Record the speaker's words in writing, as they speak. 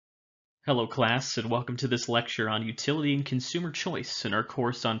Hello class, and welcome to this lecture on utility and consumer choice in our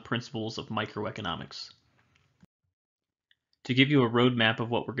course on principles of microeconomics. To give you a roadmap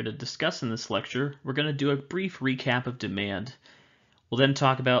of what we're going to discuss in this lecture, we're going to do a brief recap of demand. We'll then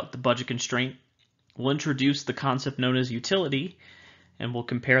talk about the budget constraint. We'll introduce the concept known as utility, and we'll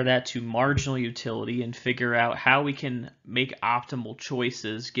compare that to marginal utility and figure out how we can make optimal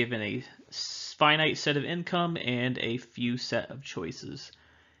choices given a finite set of income and a few set of choices.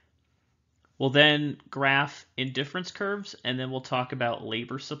 We'll then graph indifference curves, and then we'll talk about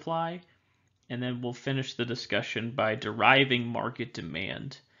labor supply, and then we'll finish the discussion by deriving market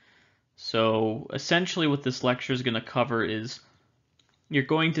demand. So essentially what this lecture is going to cover is you're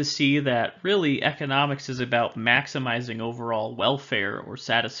going to see that really economics is about maximizing overall welfare or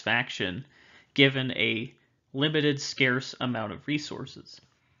satisfaction given a limited, scarce amount of resources.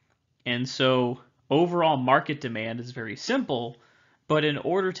 And so overall market demand is very simple. But in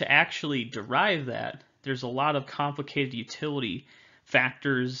order to actually derive that, there's a lot of complicated utility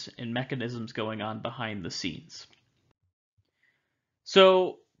factors and mechanisms going on behind the scenes.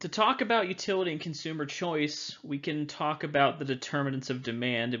 So to talk about utility and consumer choice, we can talk about the determinants of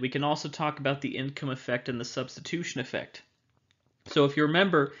demand, and we can also talk about the income effect and the substitution effect. So if you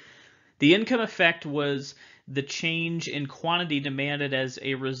remember, the income effect was the change in quantity demanded as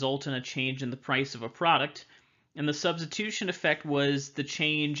a result in a change in the price of a product. And the substitution effect was the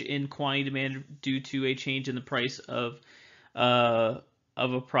change in quantity demanded due to a change in the price of a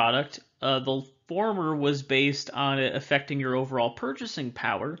product. The former was based on it affecting your overall purchasing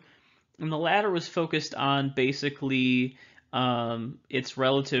power, and the latter was focused on basically its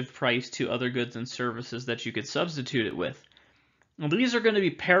relative price to other goods and services that you could substitute it with. And these are going to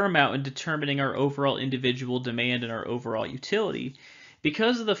be paramount in determining our overall individual demand and our overall utility,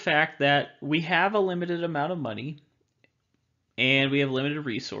 because of the fact that we have a limited amount of money and we have limited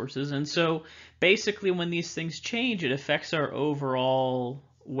resources. And so basically when these things change, it affects our overall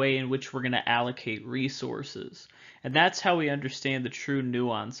way in which we're going to allocate resources. And that's how we understand the true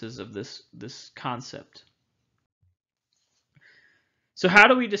nuances of this concept. So how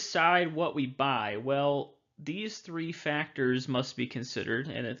do we decide what we buy? Well, these three factors must be considered,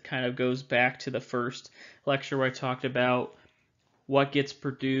 and it kind of goes back to the first lecture where I talked about what gets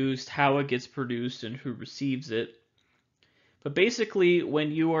produced, how it gets produced, and who receives it. But basically,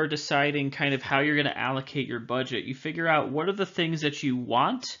 when you are deciding kind of how you're going to allocate your budget, you figure out what are the things that you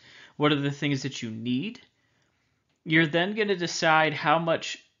want, what are the things that you need. You're then going to decide how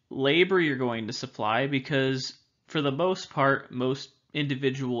much labor you're going to supply, because for the most part, most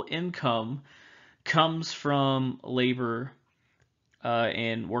individual income comes from labor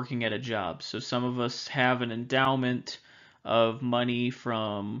and working at a job. So some of us have an endowment of money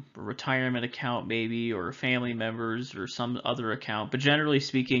from a retirement account maybe, or family members, or some other account. But generally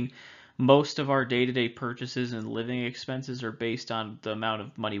speaking, most of our day-to-day purchases and living expenses are based on the amount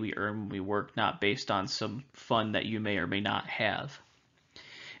of money we earn when we work, not based on some fund that you may or may not have.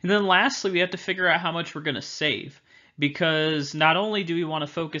 And then lastly, we have to figure out how much we're going to save, because not only do we want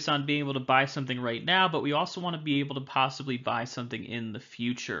to focus on being able to buy something right now, but we also want to be able to possibly buy something in the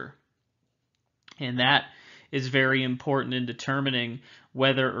future. And that is very important in determining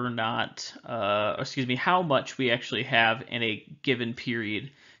whether or not, how much we actually have in a given period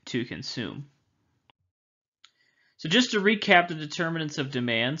to consume. So just to recap the determinants of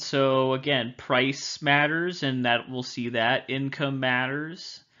demand, so again, price matters, and that we'll see that. Income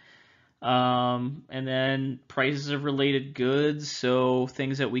matters. And then prices of related goods, so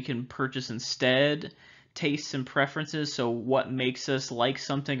things that we can purchase instead. Tastes and preferences, so what makes us like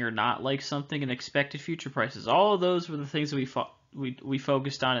something or not like something, and expected future prices. All of those were the things that we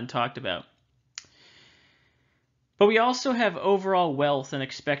focused on and talked about. But we also have overall wealth and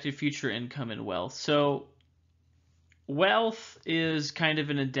expected future income and wealth. So wealth is kind of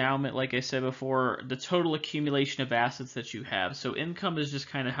an endowment, like I said before, the total accumulation of assets that you have. So income is just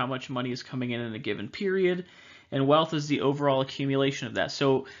kind of how much money is coming in a given period, and wealth is the overall accumulation of that.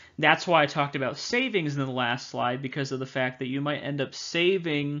 So that's why I talked about savings in the last slide, because of the fact that you might end up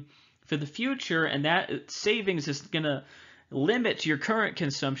saving for the future, and that savings is going to limit your current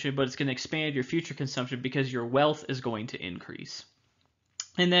consumption, but it's going to expand your future consumption because your wealth is going to increase.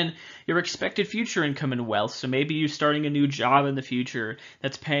 And then your expected future income and wealth. So maybe you're starting a new job in the future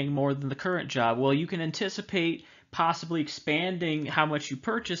that's paying more than the current job. Well, you can anticipate possibly expanding how much you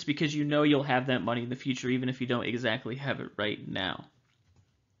purchase because you know you'll have that money in the future, even if you don't exactly have it right now.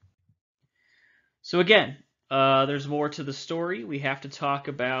 So again, there's more to the story. We have to talk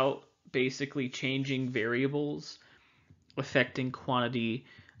about basically changing variables affecting quantity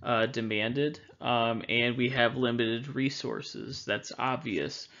demanded, and we have limited resources. That's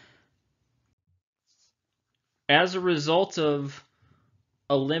obvious. as a result of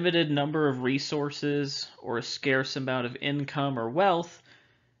a limited number of resources or a scarce amount of income or wealth,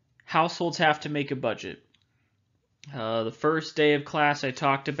 households have to make a budget. The first day of class, I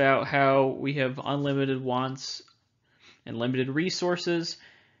talked about how we have unlimited wants and limited resources.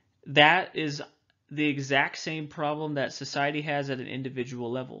 That is the exact same problem that society has at an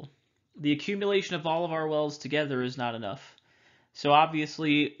individual level. The accumulation of all of our wealth together is not enough. So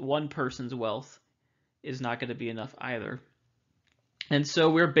obviously, one person's wealth is not going to be enough either. And so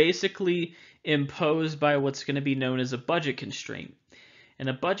we're basically imposed by what's going to be known as a budget constraint. And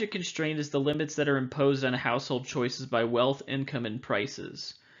a budget constraint is the limits that are imposed on household choices by wealth, income, and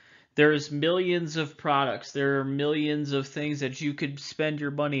prices. There's millions of products. There are millions of things that you could spend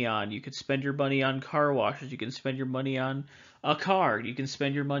your money on. You could spend your money on car washes. You can spend your money on a car. You can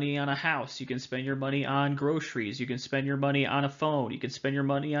spend your money on a house. You can spend your money on groceries. You can spend your money on a phone. You can spend your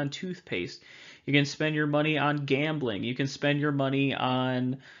money on toothpaste. You can spend your money on gambling. You can spend your money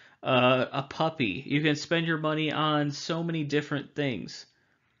on a puppy. You can spend your money on so many different things.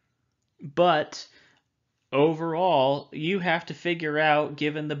 But overall, you have to figure out,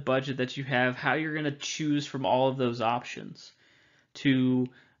 given the budget that you have, how you're going to choose from all of those options to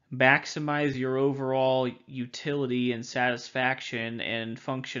maximize your overall utility and satisfaction and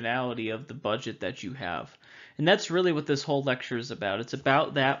functionality of the budget that you have. And that's really what this whole lecture is about. It's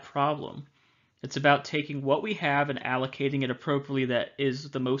about that problem. It's about taking what we have and allocating it appropriately that is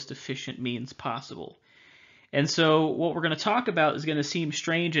the most efficient means possible. And so what we're going to talk about is going to seem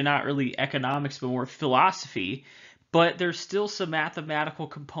strange and not really economics, but more philosophy, but there's still some mathematical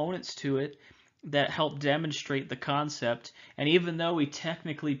components to it that help demonstrate the concept. And even though we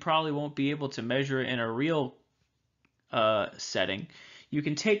technically probably won't be able to measure it in a real setting, you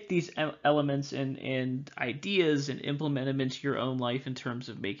can take these elements and ideas and implement them into your own life in terms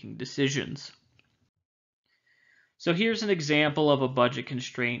of making decisions. So here's an example of a budget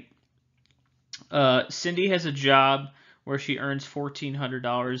constraint. Cindy has a job where she earns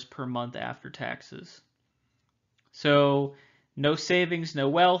 $1,400 per month after taxes. So no savings, no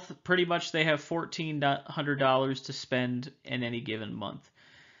wealth. Pretty much they have $1,400 to spend in any given month.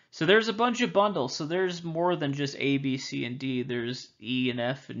 So there's a bunch of bundles. So there's more than just A, B, C, and D. There's E and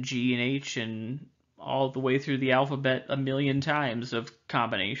F and G and H and all the way through the alphabet a million times of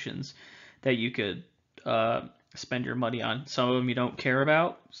combinations that you could spend your money on. Some of them you don't care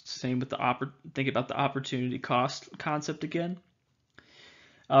about. Same with think about the opportunity cost concept again.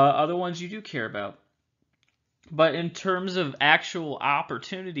 Other ones you do care about. But in terms of actual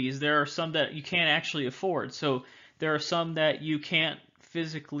opportunities, there are some that you can't actually afford. So there are some that you can't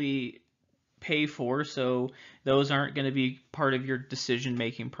physically pay for, so those aren't going to be part of your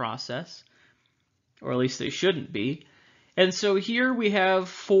decision-making process, or at least they shouldn't be. And so here we have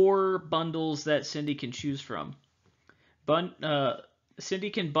 4 bundles that Cindy can choose from.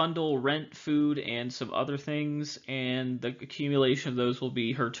 Cindy can bundle rent, food, and some other things, and the accumulation of those will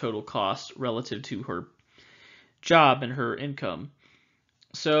be her total cost relative to her job and her income.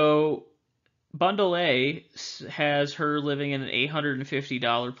 So bundle A has her living in an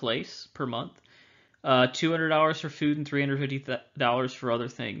 $850 place per month, $200 for food and $350 for other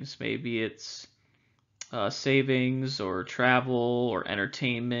things. Maybe it's savings or travel or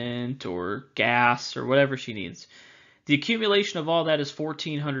entertainment or gas or whatever she needs. The accumulation of all that is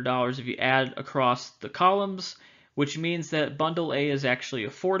 $1,400 if you add across the columns, which means that bundle A is actually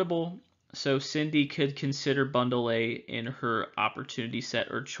affordable. So Cindy could consider bundle A in her opportunity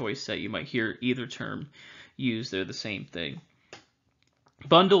set or choice set. You might hear either term used. They're the same thing.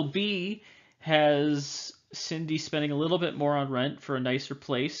 Bundle B has Cindy spending a little bit more on rent for a nicer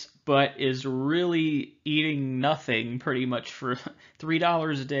place, but is really eating nothing pretty much for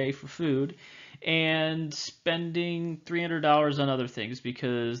 $3 a day for food and spending $300 on other things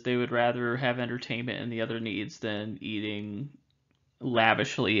because they would rather have entertainment and the other needs than eating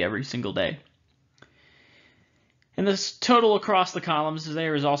lavishly every single day. And this total across the columns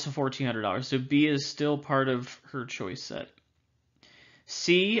there is also $1,400. So B is still part of her choice set.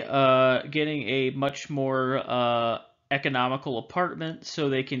 C, getting a much more economical apartment so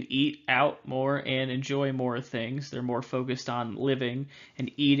they can eat out more and enjoy more things. They're more focused on living and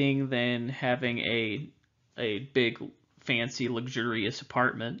eating than having a big, fancy, luxurious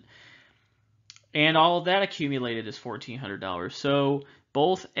apartment. And all of that accumulated is $1,400. So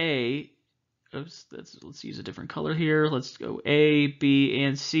both A, let's use a different color here. Let's go A, B,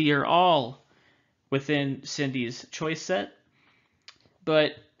 and C are all within Cindy's choice set.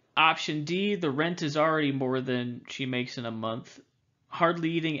 But option D, the rent is already more than she makes in a month. Hardly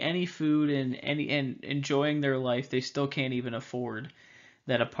eating any food and enjoying their life. They still can't even afford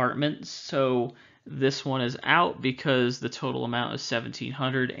that apartment. So This one is out because the total amount is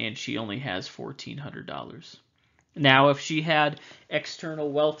 $1,700 and she only has $1,400. Now, if she had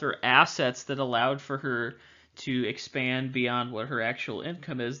external wealth or assets that allowed for her to expand beyond what her actual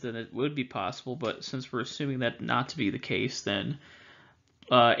income is, then it would be possible. But since we're assuming that not to be the case, then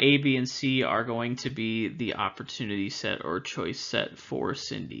A, B, and C are going to be the opportunity set or choice set for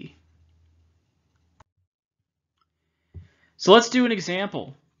Cindy. So let's do an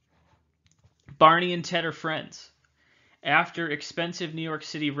example. Barney and Ted are friends. After expensive New York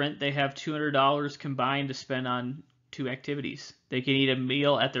City rent, they have $200 combined to spend on 2 activities. They can eat a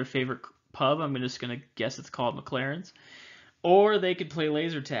meal at their favorite pub. I'm just going to guess it's called McLaren's. Or they could play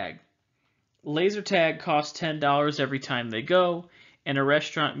laser tag. Laser tag costs $10 every time they go, and a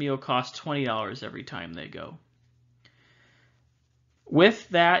restaurant meal costs $20 every time they go. With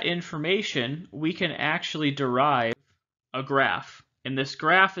that information, we can actually derive a graph, and this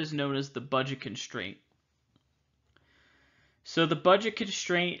graph is known as the budget constraint. So the budget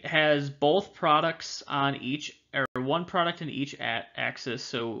constraint has both products on each, or one product in each axis,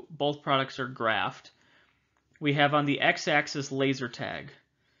 so both products are graphed. We have on the x-axis laser tag.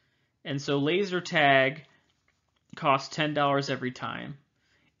 And so laser tag costs $10 every time.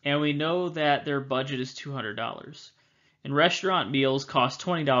 And we know that their budget is $200. And restaurant meals cost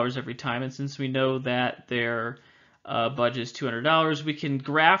 $20 every time. And since we know that their budget is $200, we can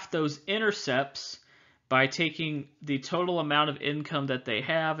graph those intercepts by taking the total amount of income that they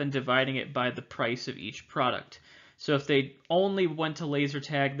have and dividing it by the price of each product. So if they only went to laser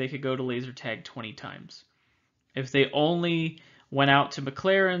tag, they could go to laser tag 20 times. If they only went out to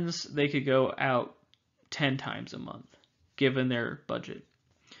McLaren's, they could go out 10 times a month, given their budget.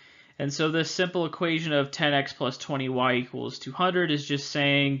 And so this simple equation of 10x plus 20y equals 200 is just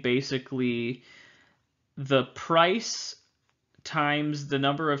saying basically the price times the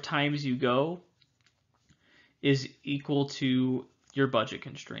number of times you go is equal to your budget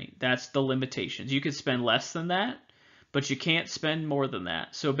constraint. That's the limitations. You could spend less than that, but you can't spend more than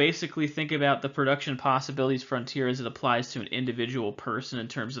that. So basically think about the production possibilities frontier as it applies to an individual person in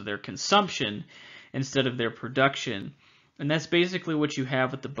terms of their consumption instead of their production. And that's basically what you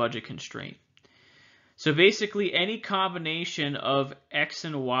have with the budget constraint. So basically any combination of x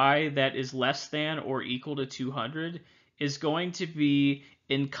and y that is less than or equal to 200 is going to be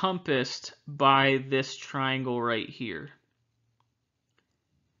encompassed by this triangle right here.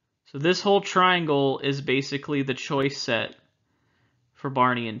 So this whole triangle is basically the choice set for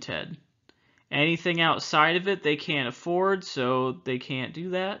Barney and Ted. Anything outside of it they can't afford, so they can't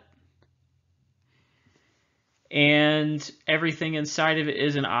do that. And everything inside of it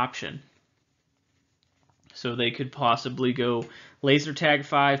is an option. So they could possibly go laser tag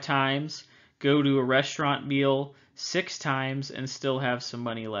 5 times, go to a restaurant meal 6 times, and still have some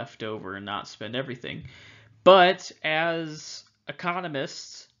money left over and not spend everything. But as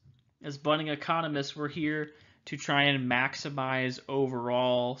economists, as budding economists, we're here to try and maximize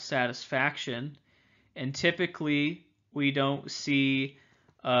overall satisfaction. And typically, we don't see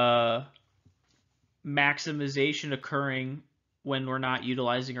maximization occurring when we're not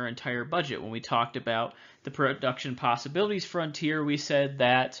utilizing our entire budget. When we talked about the production possibilities frontier, we said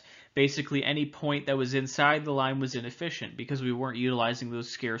that basically any point that was inside the line was inefficient because we weren't utilizing those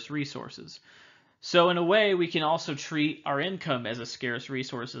scarce resources. So in a way, we can also treat our income as a scarce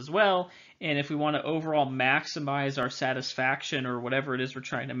resource as well. And if we want to overall maximize our satisfaction or whatever it is we're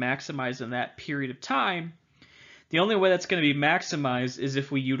trying to maximize in that period of time, the only way that's going to be maximized is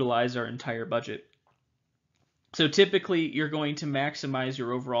if we utilize our entire budget. So typically, you're going to maximize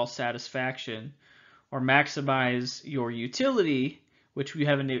your overall satisfaction or maximize your utility, which I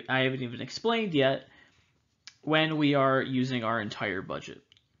haven't even explained yet, when we are using our entire budget.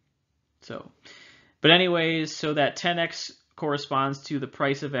 But anyways, so that 10x corresponds to the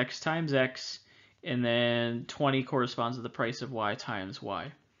price of x times x, and then 20 corresponds to the price of y times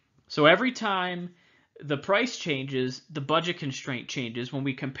y. So every time the price changes, the budget constraint changes when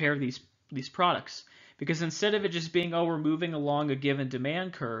we compare these products. Because instead of it just being, oh, we're moving along a given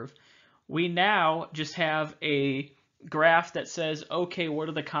demand curve, we now just have a graph that says, okay, what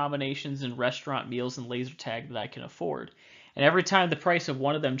are the combinations in restaurant meals and laser tag that I can afford? And every time the price of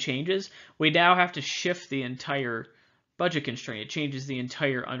one of them changes, we now have to shift the entire budget constraint. It changes the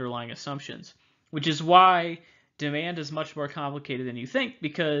entire underlying assumptions, which is why demand is much more complicated than you think,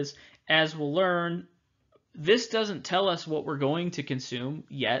 because as we'll learn, this doesn't tell us what we're going to consume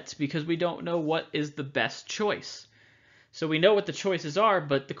yet because we don't know what is the best choice. So we know what the choices are,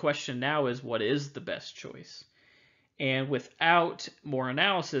 but the question now is, what is the best choice? And without more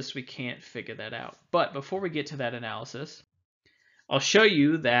analysis, we can't figure that out. But before we get to that analysis, I'll show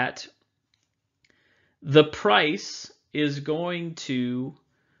you that the price is going to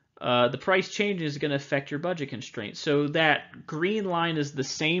the price change is going to affect your budget constraint. So that green line is the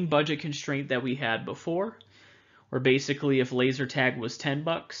same budget constraint that we had before, where basically if laser tag was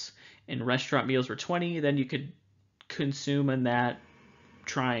 $10 and restaurant meals were 20, then you could consume in that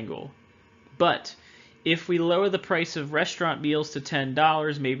triangle. But if we lower the price of restaurant meals to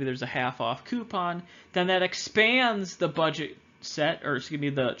 $10, maybe there's a half off coupon, then that expands the budget set, or excuse me,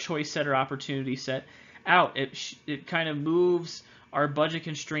 the choice set or opportunity set out. It kind of moves our budget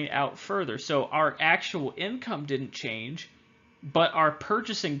constraint out further. So our actual income didn't change, but our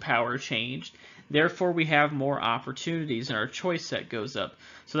purchasing power changed. Therefore, we have more opportunities and our choice set goes up.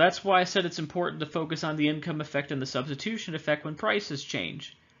 So that's why I said it's important to focus on the income effect and the substitution effect when prices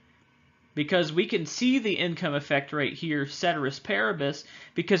change. Because we can see the income effect right here, ceteris paribus,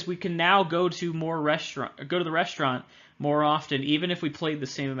 because we can now go to the restaurant more often, even if we played the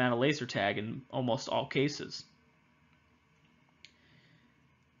same amount of laser tag in almost all cases.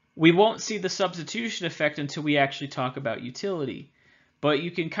 We won't see the substitution effect until we actually talk about utility. But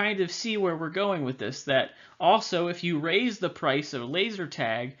you can kind of see where we're going with this, that also if you raise the price of laser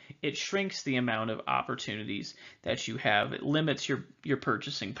tag, it shrinks the amount of opportunities that you have. It limits your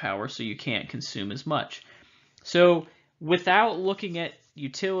purchasing power, so you can't consume as much. So without looking at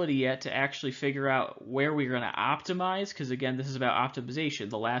utility yet to actually figure out where we're going to optimize, because again, this is about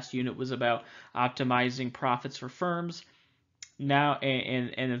optimization. The last unit was about optimizing profits for firms. Now,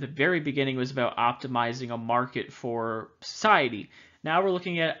 and at the very beginning was about optimizing a market for society. Now we're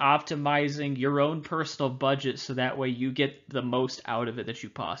looking at optimizing your own personal budget so that way you get the most out of it that you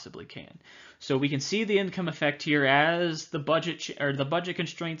possibly can. So we can see the income effect here as the budget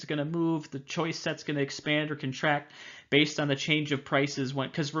constraint's going to move, the choice set's going to expand or contract based on the change of prices.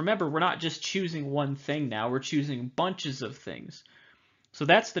 Because remember, we're not just choosing one thing now, we're choosing bunches of things. So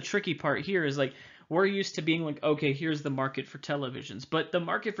that's the tricky part here, is like, we're used to being like, okay, here's the market for televisions. But the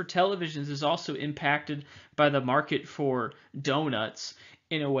market for televisions is also impacted by the market for donuts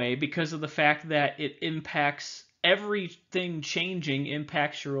in a way, because of the fact that it impacts everything changing,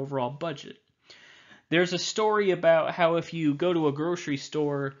 impacts your overall budget. There's a story about how if you go to a grocery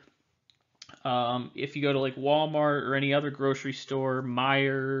store, if you go to like Walmart or any other grocery store,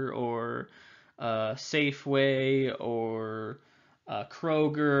 Meijer or Safeway or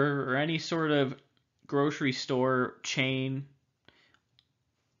Kroger or any sort of grocery store chain,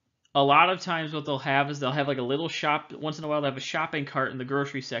 a lot of times what they'll have is they'll have like a little shop. Once in a while, they have a shopping cart in the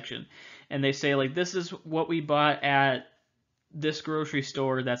grocery section, and they say like, this is what we bought at this grocery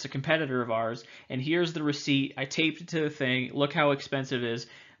store that's a competitor of ours, and here's the receipt. I taped it to the thing. Look how expensive it is.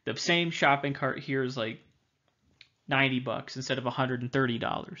 The same shopping cart here is like $90 instead of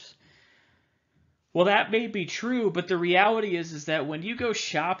 $130. Well, that may be true, but the reality is that when you go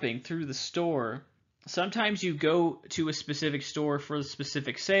shopping through the store, sometimes you go to a specific store for the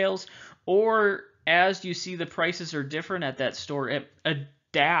specific sales, or as you see the prices are different at that store, it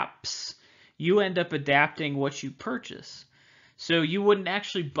adapts. You end up adapting what you purchase. So you wouldn't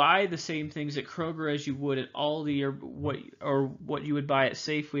actually buy the same things at Kroger as you would at Aldi, or what you would buy at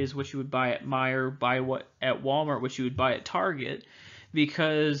Safeway is what you would buy at Meijer, at Walmart, what you would buy at Target,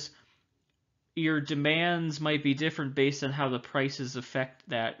 because your demands might be different based on how the prices affect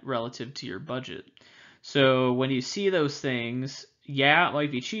that relative to your budget. So when you see those things, yeah, it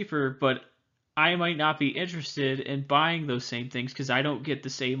might be cheaper, but I might not be interested in buying those same things because I don't get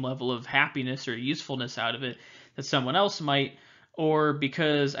the same level of happiness or usefulness out of it that someone else might, or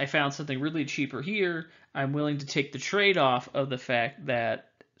because I found something really cheaper here, I'm willing to take the trade-off of the fact that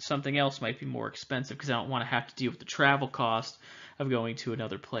something else might be more expensive because I don't want to have to deal with the travel cost of going to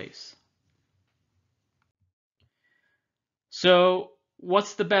another place. So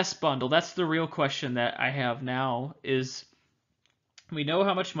what's the best bundle? That's the real question that I have now. Is we know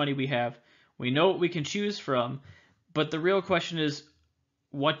how much money we have, we know what we can choose from, but the real question is,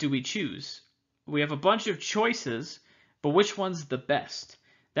 what do we choose? We have a bunch of choices, but which one's the best?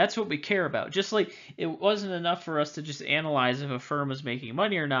 That's what we care about. Just like it wasn't enough for us to just analyze if a firm is making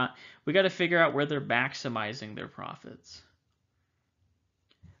money or not, we got to figure out where they're maximizing their profits.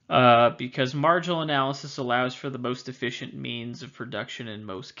 Because marginal analysis allows for the most efficient means of production in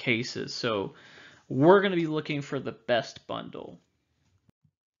most cases. So we're going to be looking for the best bundle.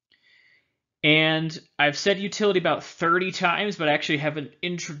 And I've said utility about 30 times, but I actually haven't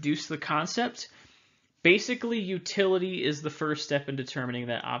introduced the concept. Basically, utility is the first step in determining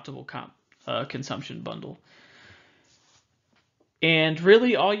that optimal consumption bundle. And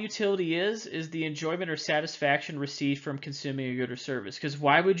really, all utility is the enjoyment or satisfaction received from consuming a good or service. Because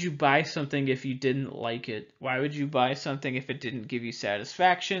why would you buy something if you didn't like it? Why would you buy something if it didn't give you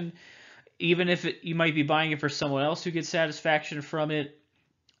satisfaction? even if you might be buying it for someone else who gets satisfaction from it,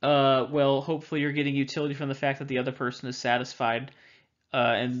 well, hopefully you're getting utility from the fact that the other person is satisfied,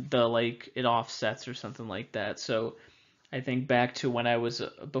 and it offsets or something like that. So I think back to when I was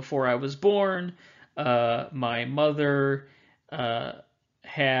before I was born, my mother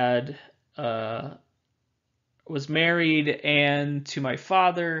had was married and to my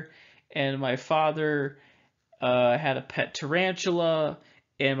father, and my father had a pet tarantula,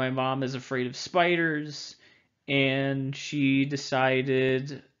 and my mom is afraid of spiders, and she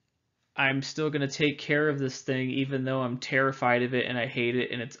decided I'm still going to take care of this thing even though I'm terrified of it and I hate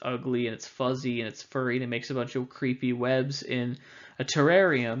it and it's ugly and it's fuzzy and it's furry and it makes a bunch of creepy webs in a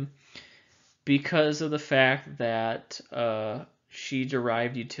terrarium, because of the fact that she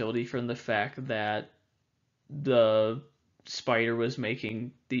derived utility from the fact that the spider was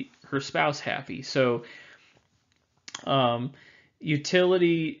making her spouse happy. So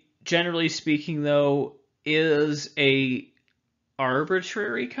utility, generally speaking, though, is a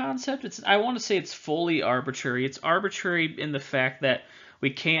arbitrary concept. I want to say it's fully arbitrary. It's arbitrary in the fact that we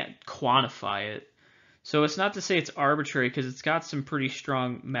can't quantify it. So it's not to say it's arbitrary, because it's got some pretty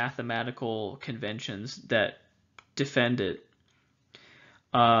strong mathematical conventions that defend it.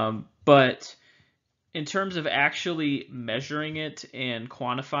 But in terms of actually measuring it and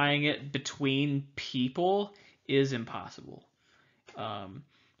quantifying it between people is impossible.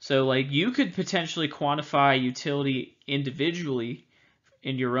 So like you could potentially quantify utility individually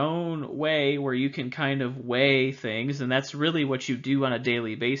in your own way, where you can kind of weigh things, and that's really what you do on a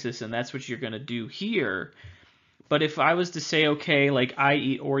daily basis, and that's what you're going to do here. But if I was to say, okay, like I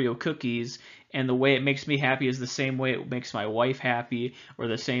eat Oreo cookies, and the way it makes me happy is the same way it makes my wife happy, or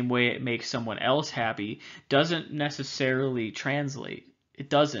the same way it makes someone else happy, doesn't necessarily translate. It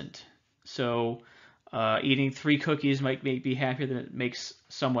doesn't. So eating 3 cookies might make me happier than it makes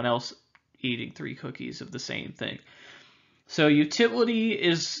someone else eating 3 cookies of the same thing. So utility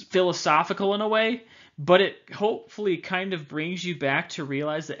is philosophical in a way, but it hopefully kind of brings you back to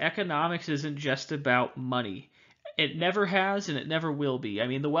realize that economics isn't just about money. It never has, and it never will be. I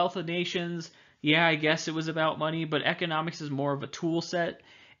mean, the Wealth of Nations, yeah, I guess it was about money, but economics is more of a tool set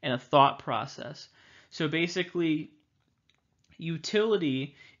and a thought process. So basically,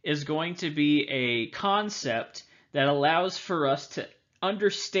 utility is going to be a concept that allows for us to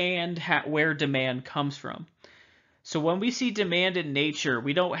understand where demand comes from. So when we see demand in nature,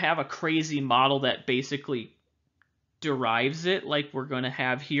 we don't have a crazy model that basically derives it like we're going to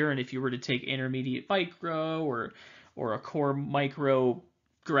have here. And if you were to take intermediate micro or a core micro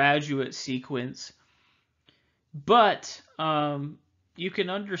graduate sequence, but you can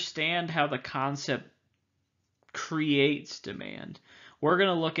understand how the concept creates demand. We're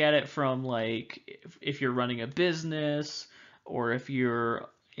going to look at it from like if you're running a business, or if you're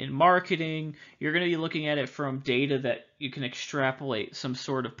in marketing, you're going to be looking at it from data that you can extrapolate some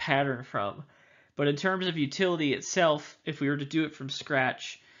sort of pattern from. But in terms of utility itself, if we were to do it from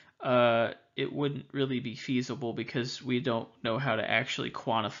scratch, it wouldn't really be feasible, because we don't know how to actually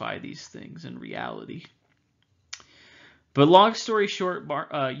quantify these things in reality. But long story short,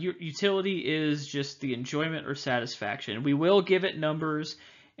 utility is just the enjoyment or satisfaction. We will give it numbers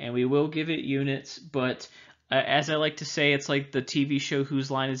and we will give it units, but as I like to say, it's like the TV show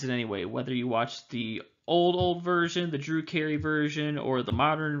Whose Line Is It Anyway? Whether you watch the old version, the Drew Carey version, or the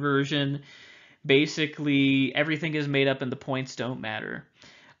modern version, basically everything is made up and the points don't matter.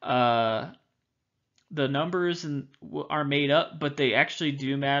 The numbers are made up, but they actually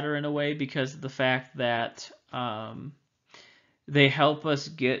do matter in a way, because of the fact that they help us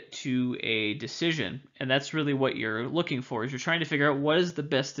get to a decision. And that's really what you're looking for, is you're trying to figure out what is the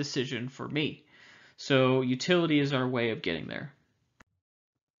best decision for me. So utility is our way of getting there.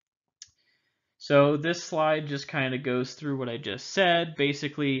 So this slide just kind of goes through what I just said.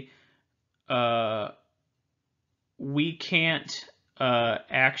 Basically, we can't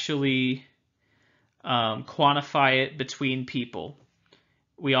actually quantify it between people.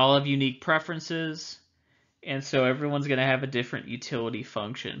 We all have unique preferences, and so everyone's going to have a different utility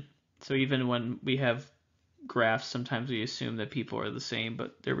function. So even when we have graphs, sometimes we assume that people are the same,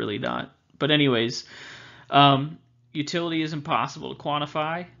 but they're really not. But anyways, utility is impossible to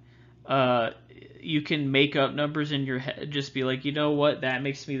quantify. You can make up numbers in your head, just be like, you know what, that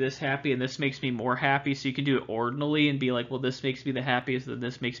makes me this happy and this makes me more happy. So you can do it ordinally and be like, well, this makes me the happiest, then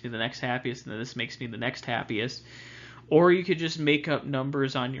this makes me the next happiest, and then this makes me the next happiest. Or you could just make up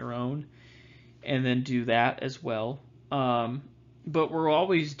numbers on your own and then do that as well. But we're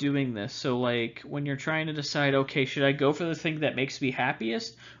always doing this. So like when you're trying to decide, okay, should I go for the thing that makes me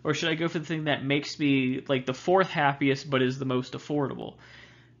happiest, or should I go for the thing that makes me like the 4th happiest but is the most affordable?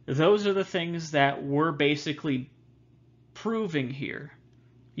 Those are the things that we're basically proving here.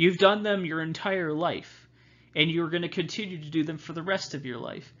 You've done them your entire life, and you're going to continue to do them for the rest of your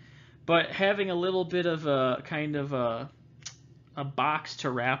life. But having a little bit of a kind of a box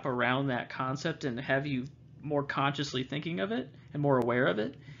to wrap around that concept and have you more consciously thinking of it and more aware of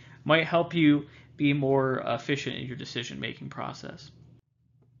it might help you be more efficient in your decision making process.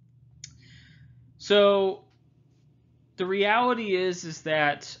 So the reality is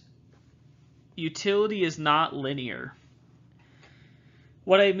that utility is not linear.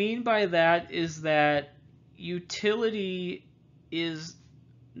 What I mean by that is that utility is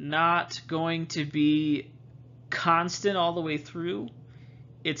not going to be constant all the way through.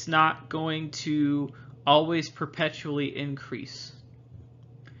 It's not going to always perpetually increase.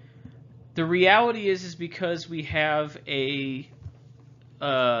 The reality is because we have a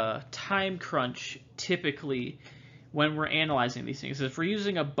time crunch typically when we're analyzing these things. If we're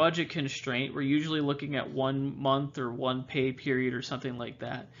using a budget constraint, we're usually looking at 1 month or one pay period or something like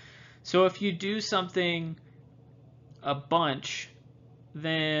that. So if you do something a bunch,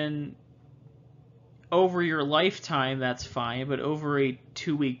 then over your lifetime, that's fine, but over a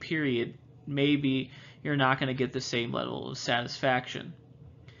 2-week period, maybe you're not going to get the same level of satisfaction.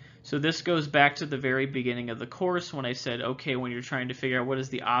 So this goes back to the very beginning of the course when I said, okay, when you're trying to figure out what is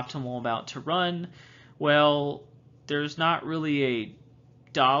the optimal amount to run, well, there's not really a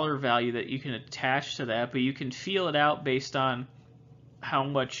dollar value that you can attach to that, but you can feel it out based on how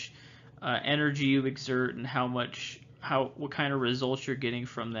much energy you exert and what kind of results you're getting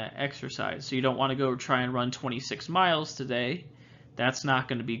from that exercise. So you don't want to go try and run 26 miles today. That's not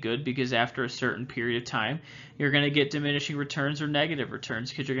going to be good because after a certain period of time, you're going to get diminishing returns or negative returns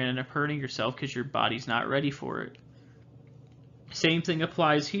because you're going to end up hurting yourself because your body's not ready for it. Same thing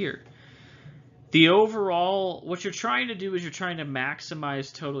applies here. The overall, what you're trying to do is you're trying to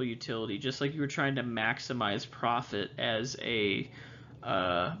maximize total utility, just like you were trying to maximize profit as a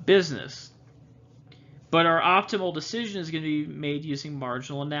business. But our optimal decision is going to be made using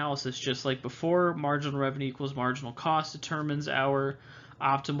marginal analysis, just like before. Marginal revenue equals marginal cost determines our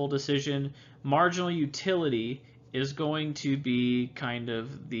optimal decision. Marginal utility is going to be kind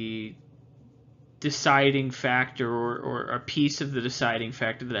of the deciding factor or a piece of the deciding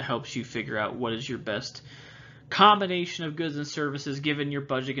factor that helps you figure out what is your best combination of goods and services given your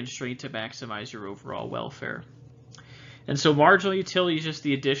budget constraint to maximize your overall welfare. And so marginal utility is just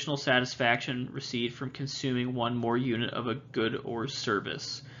the additional satisfaction received from consuming one more unit of a good or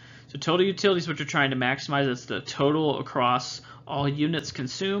service. So total utility is what you're trying to maximize. It's the total across all units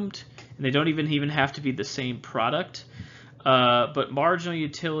consumed, and they don't even have to be the same product. But marginal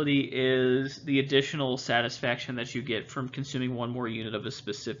utility is the additional satisfaction that you get from consuming one more unit of a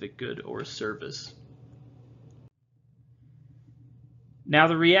specific good or service. Now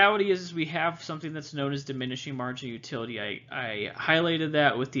the reality is we have something that's known as diminishing marginal utility. I highlighted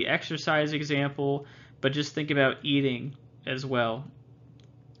that with the exercise example, but just think about eating as well.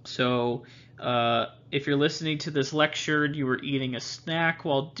 So if you're listening to this lecture and you were eating a snack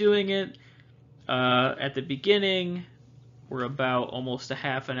while doing it, at the beginning, we're about almost a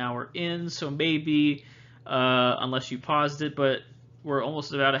half an hour in, so maybe, unless you paused it, but we're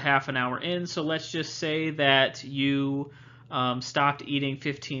almost about a half an hour in, so let's just say that you stopped eating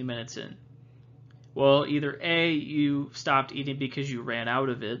 15 minutes in. Well, either A, you stopped eating because you ran out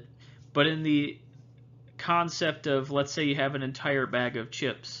of it, but in the concept of, let's say you have an entire bag of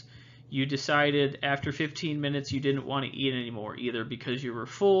chips, you decided after 15 minutes you didn't want to eat anymore, either because you were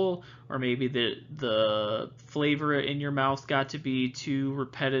full or maybe the flavor in your mouth got to be too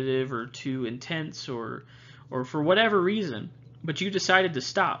repetitive or too intense or for whatever reason, but you decided to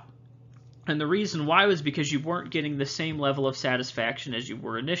stop. And the reason why was because you weren't getting the same level of satisfaction as you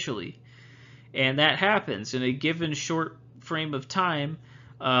were initially. And that happens in a given short frame of time.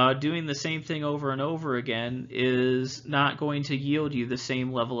 Doing the same thing over and over again is not going to yield you the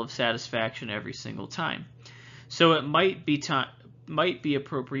same level of satisfaction every single time. So it might be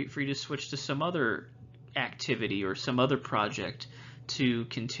appropriate for you to switch to some other activity or some other project to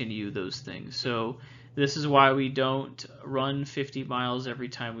continue those things. So this is why we don't run 50 miles every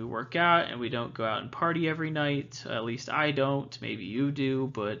time we work out, and we don't go out and party every night. At least I don't. Maybe you do,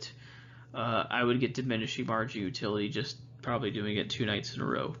 but I would get diminishing marginal utility just probably doing it 2 nights in a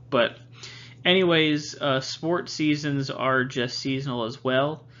row. But anyways, sports seasons are just seasonal as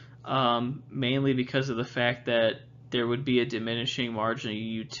well, mainly because of the fact that there would be a diminishing marginal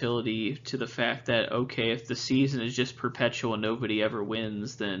utility to the fact that, okay, if the season is just perpetual and nobody ever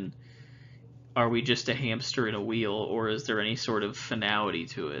wins, then are we just a hamster in a wheel, or is there any sort of finality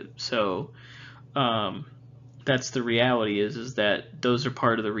to it? So that's the reality is that those are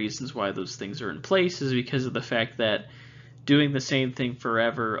part of the reasons why those things are in place, is because of the fact that doing the same thing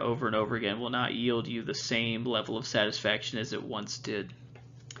forever over and over again will not yield you the same level of satisfaction as it once did.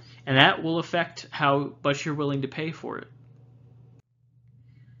 And that will affect how much you're willing to pay for it.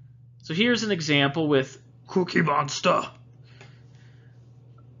 So here's an example with Cookie Monster.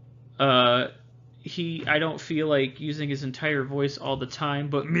 I don't feel like using his entire voice all the time,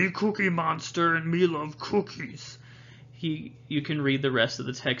 but me Cookie Monster and me love cookies. You can read the rest of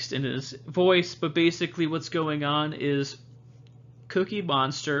the text in his voice, but basically what's going on is Cookie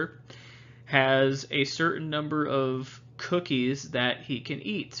Monster has a certain number of cookies that he can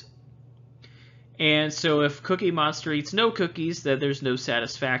eat. And so if Cookie Monster eats no cookies, then there's no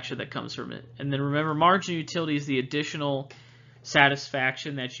satisfaction that comes from it. And then remember, marginal utility is the additional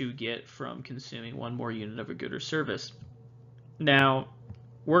satisfaction that you get from consuming one more unit of a good or service. Now,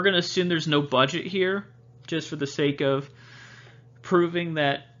 we're going to assume there's no budget here, just for the sake of proving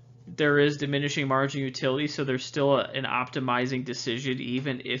that there is diminishing marginal utility, so there's still an optimizing decision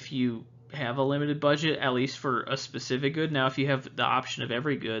even if you have a limited budget, at least for a specific good. Now, if you have the option of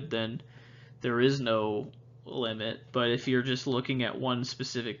every good, then there is no limit, but if you're just looking at one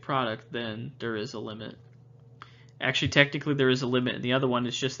specific product, then there is a limit. Actually, technically there is a limit in the other one.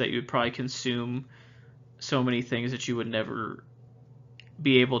 It's just that you would probably consume so many things that you would never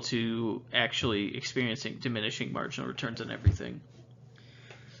be able to actually experiencing diminishing marginal returns on everything.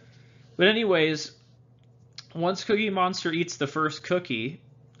 But anyways, once Cookie Monster eats the first cookie,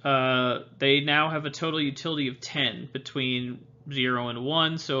 they now have a total utility of 10 between 0 and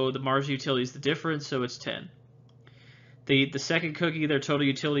 1, so the marginal utility is the difference, so it's 10. They eat the second cookie, their total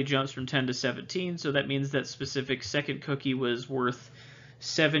utility jumps from 10 to 17, so that means that specific second cookie was worth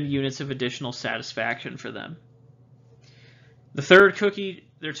 7 units of additional satisfaction for them. The third cookie,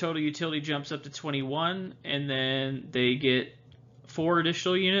 their total utility jumps up to 21, and then they get 4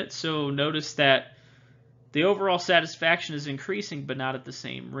 additional units, so notice that the overall satisfaction is increasing, but not at the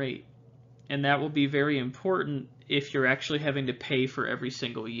same rate. And that will be very important if you're actually having to pay for every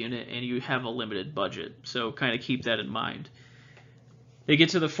single unit and you have a limited budget. So kind of keep that in mind. They get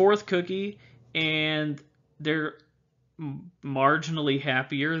to the fourth cookie and they're marginally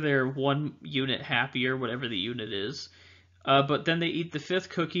happier. They're 1 unit happier, whatever the unit is. But then they eat the fifth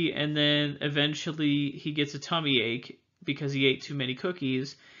cookie and then eventually he gets a tummy ache because he ate too many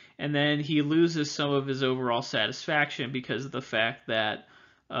cookies. And then he loses some of his overall satisfaction because of the fact that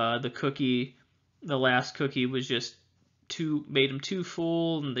the last cookie was just made them too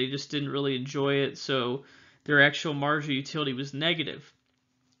full, and they just didn't really enjoy it. So their actual marginal utility was negative.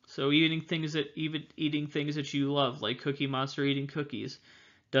 So eating things that you love, like Cookie Monster eating cookies,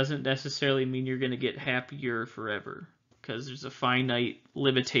 doesn't necessarily mean you're going to get happier forever, because there's a finite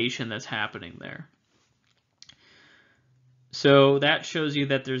limitation that's happening there. So that shows you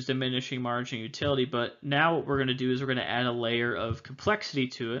that there's diminishing marginal utility, but now what we're going to do is we're going to add a layer of complexity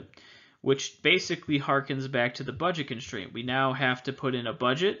to it, which basically harkens back to the budget constraint. We now have to put in a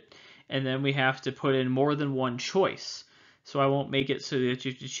budget, and then we have to put in more than one choice. So I won't make it so that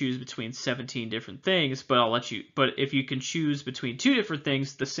you have to choose between 17 different things, but but if you can choose between 2 different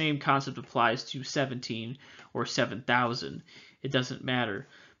things, the same concept applies to 17 or 7,000. It doesn't matter.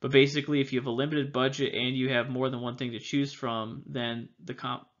 But basically, if you have a limited budget and you have more than one thing to choose from, then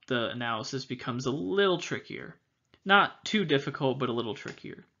the analysis becomes a little trickier. Not too difficult, but a little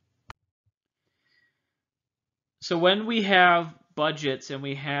trickier. So when we have budgets and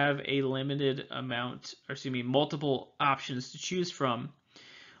we have a limited amount, multiple options to choose from,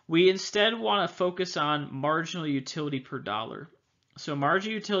 we instead want to focus on marginal utility per dollar. So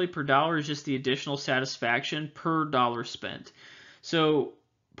marginal utility per dollar is just the additional satisfaction per dollar spent. So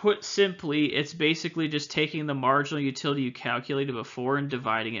put simply, it's basically just taking the marginal utility you calculated before and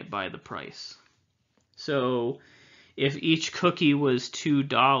dividing it by the price. So if each cookie was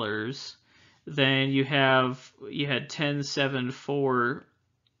 $2, then you had 10, 7, 4,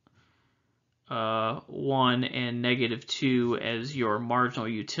 1, and -2 as your marginal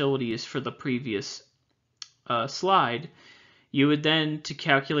utilities for the previous slide. You would then, to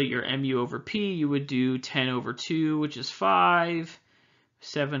calculate your MU over P, you would do 10 over 2, which is 5,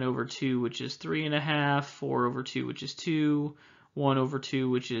 7 over 2, which is 3.5, 4 over 2, which is 2, 1 over 2,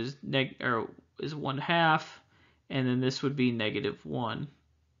 which is 1/2, and then this would be -1.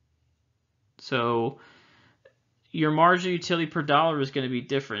 So your marginal utility per dollar is going to be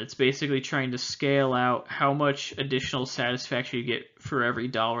different. It's basically trying to scale out how much additional satisfaction you get for every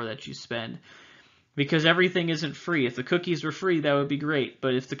dollar that you spend. Because everything isn't free. If the cookies were free, that would be great.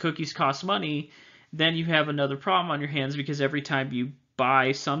 But if the cookies cost money, then you have another problem on your hands, because every time you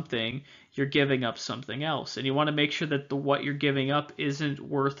buy something, you're giving up something else. And you want to make sure that what you're giving up isn't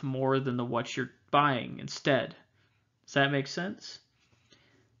worth more than what you're buying instead. Does that make sense?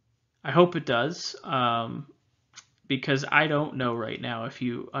 I hope it does, because I don't know right now if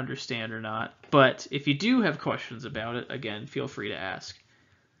you understand or not. But if you do have questions about it, again, feel free to ask.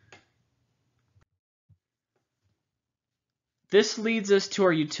 This leads us to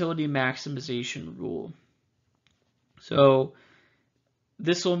our utility maximization rule. So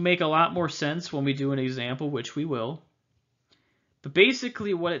this will make a lot more sense when we do an example, which we will. But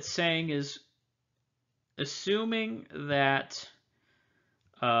basically what it's saying is, assuming that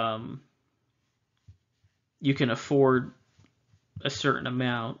you can afford a certain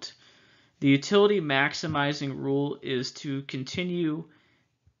amount, the utility maximizing rule is to continue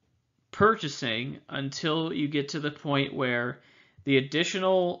purchasing until you get to the point where the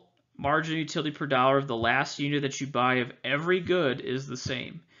additional marginal utility per dollar of the last unit that you buy of every good is the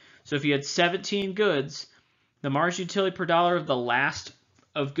same. So if you had 17 goods, the marginal utility per dollar of the last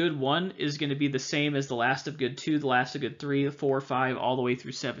of good 1 is going to be the same as the last of good 2, the last of good 3, 4, 5, all the way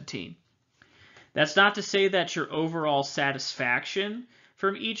through 17. That's not to say that your overall satisfaction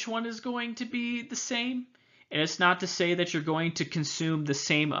from each one is going to be the same. And it's not to say that you're going to consume the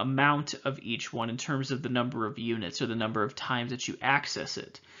same amount of each one in terms of the number of units or the number of times that you access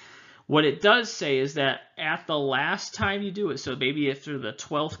it. What it does say is that at the last time you do it, so maybe after the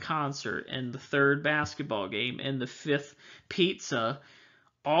 12th concert and the 3rd basketball game and the 5th pizza,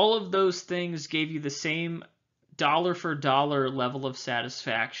 all of those things gave you the same dollar for dollar level of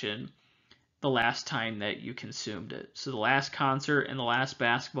satisfaction the last time that you consumed it. So the last concert and the last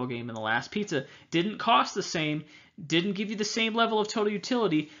basketball game and the last pizza didn't cost the same, didn't give you the same level of total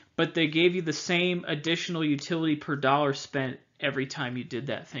utility, but they gave you the same additional utility per dollar spent every time you did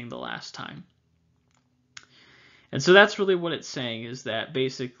that thing the last time. And so that's really what it's saying, is that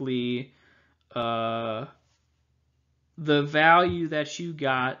basically the value that you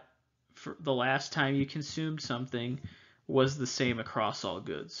got for the last time you consumed something was the same across all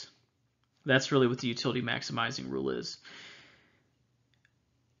goods. That's really what the utility maximizing rule is.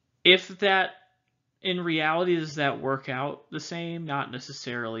 If that, in reality, does that work out the same? Not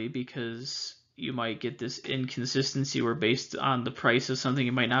necessarily, because you might get this inconsistency where based on the price of something,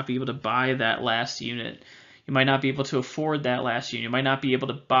 you might not be able to buy that last unit. You might not be able to afford that last unit. You might not be able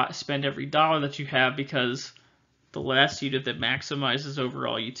to spend every dollar that you have because the last unit that maximizes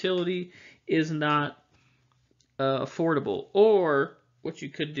overall utility is not affordable. Or what you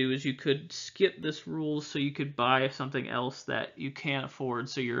could do is you could skip this rule so you could buy something else that you can't afford,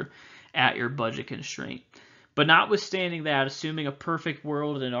 so you're at your budget constraint. But notwithstanding that, assuming a perfect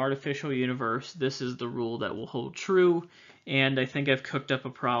world in an artificial universe, this is the rule that will hold true, and I think I've cooked up a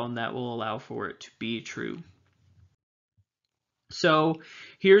problem that will allow for it to be true. So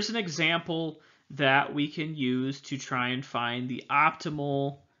here's an example that we can use to try and find the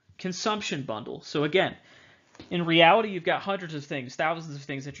optimal consumption bundle. So again, in reality, you've got hundreds of things, thousands of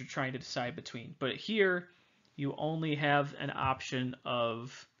things that you're trying to decide between. But here, you only have an option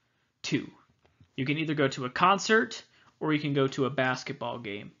of 2. You can either go to a concert or you can go to a basketball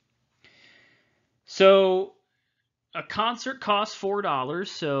game. So a concert costs $4,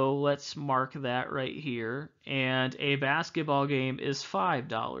 so let's mark that right here. And a basketball game is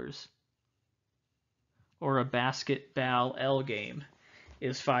 $5. Or a basketball L game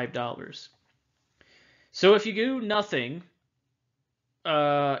is $5. So if you do nothing,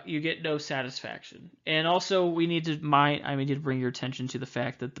 you get no satisfaction. And also, we need to bring your attention to the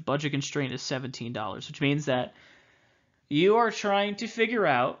fact that the budget constraint is $17, which means that you are trying to figure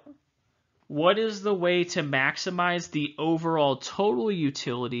out what is the way to maximize the overall total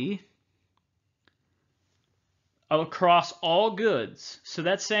utility across all goods. So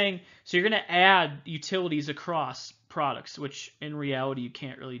that's saying, so you're going to add utilities across products, which in reality you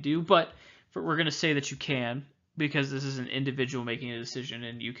can't really do, but we're going to say that you can, because this is an individual making a decision,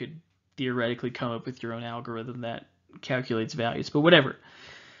 and you could theoretically come up with your own algorithm that calculates values, but whatever.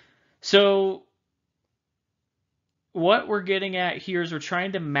 So what we're getting at here is we're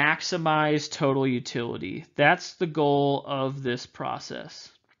trying to maximize total utility. That's the goal of this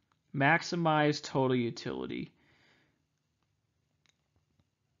process. Maximize total utility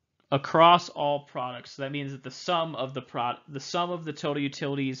across all products. So that means that the sum of the total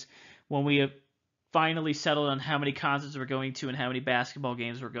utilities, when we have finally settled on how many concerts we're going to and how many basketball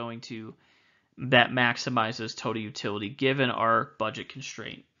games we're going to, that maximizes total utility given our budget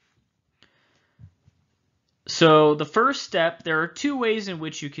constraint. So the first step, there are 2 ways in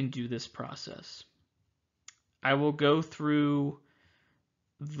which you can do this process. I will go through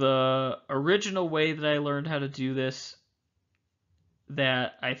the original way that I learned how to do this.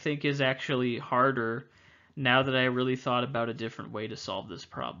 that I think is actually harder now that I really thought about a different way to solve this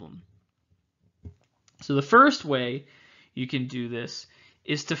problem. So the first way you can do this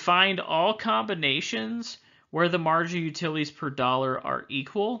is to find all combinations where the marginal utilities per dollar are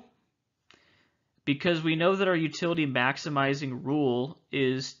equal, because we know that our utility maximizing rule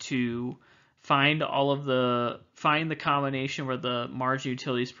is to find the combination where the marginal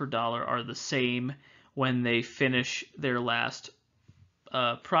utilities per dollar are the same when they finish their last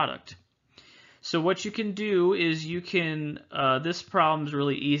product. So what you can do is you can, this problem is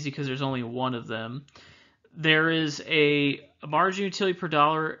really easy because there's only one of them. There is a marginal utility per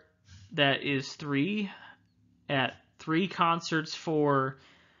dollar that is 3 at 3 concerts for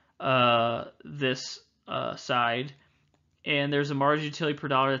this side, and there's a marginal utility per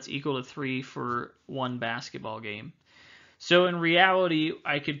dollar that's equal to 3 for 1 basketball game. So in reality,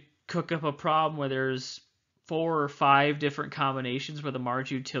 I could cook up a problem where there's 4 or 5 different combinations where the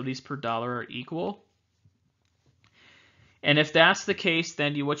marginal utilities per dollar are equal. And if that's the case,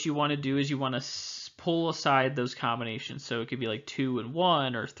 then what you want to do is you want to pull aside those combinations. So it could be like 2 and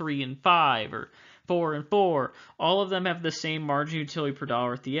 1, or 3 and 5, or 4 and 4. All of them have the same marginal utility per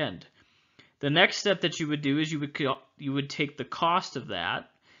dollar at the end. The next step that you would do is you would take the cost of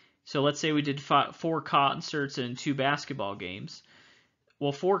that. So let's say we did 4 concerts and 2 basketball games.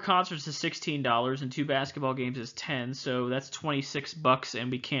 Well, 4 concerts is $16 and 2 basketball games is $10, so that's $26,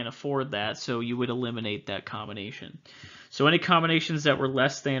 and we can't afford that, so you would eliminate that combination. So any combinations that were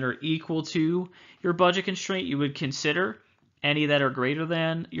less than or equal to your budget constraint, you would consider. Any that are greater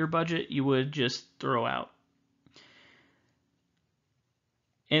than your budget, you would just throw out.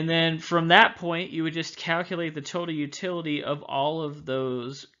 And then from that point, you would just calculate the total utility of all of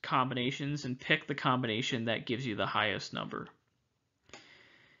those combinations and pick the combination that gives you the highest number.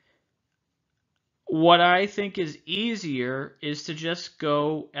 What I think is easier is to just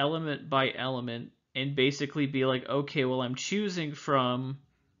go element by element and basically be like, okay, well, I'm choosing from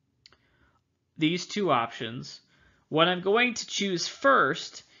these 2 options. What I'm going to choose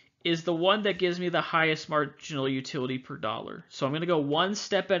first is the one that gives me the highest marginal utility per dollar. So I'm going to go one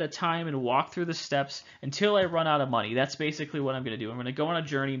step at a time and walk through the steps until I run out of money. That's basically what I'm going to do. I'm going to go on a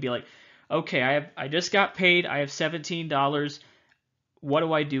journey and be like, okay, I just got paid. I have $17. What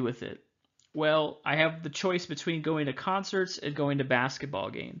do I do with it? Well, I have the choice between going to concerts and going to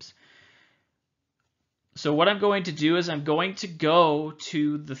basketball games. So what I'm going to do is I'm going to go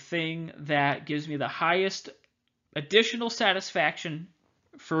to the thing that gives me the highest additional satisfaction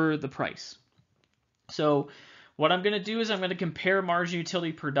for the price. So what I'm going to do is I'm going to compare marginal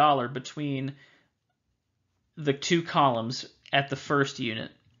utility per dollar between the 2 columns at the first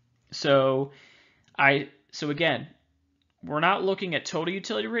unit. So again, we're not looking at total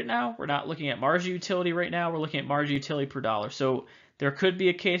utility right now. We're not looking at marginal utility right now. We're looking at marginal utility per dollar. So there could be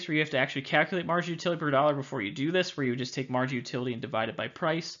a case where you have to actually calculate marginal utility per dollar before you do this, where you just take marginal utility and divide it by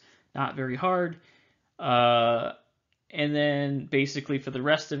price. Not very hard. And then basically for the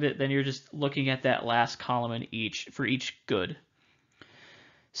rest of it, then you're just looking at that last column for each good.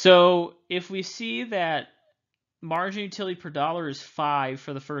 So if we see that marginal utility per dollar is 5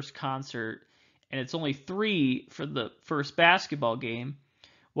 for the first concert, and it's only 3 for the first basketball game,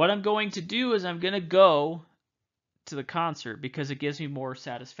 what I'm going to do is I'm going to go to the concert because it gives me more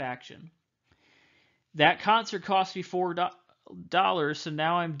satisfaction. That concert cost me $4, so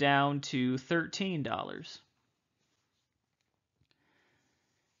now I'm down to $13.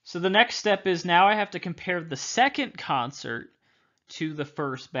 So the next step is now I have to compare the second concert to the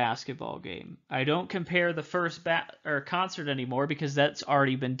first basketball game. I don't compare the first concert anymore because that's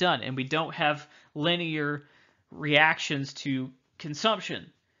already been done, and we don't have linear reactions to consumption.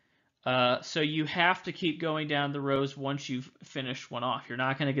 So you have to keep going down the rows once you've finished one off. You're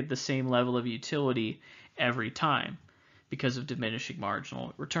not going to get the same level of utility every time because of diminishing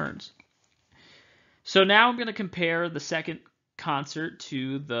marginal returns. So now I'm going to compare the second concert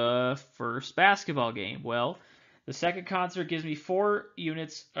to the first basketball game. Well, the second concert gives me 4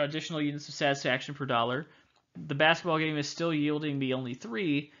 additional units of satisfaction per dollar. The basketball game is still yielding me only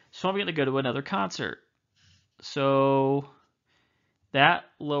 3, so I'm going to go to another concert. So that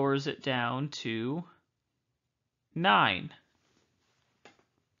lowers it down to 9.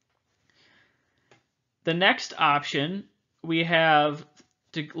 The next option, we have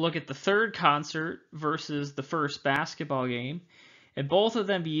to look at the third concert versus the first basketball game, and both of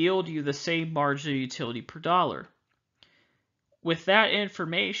them yield you the same marginal utility per dollar. With that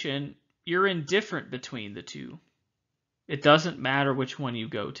information, you're indifferent between the 2. It doesn't matter which one you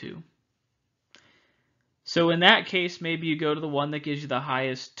go to. So in that case, maybe you go to the one that gives you the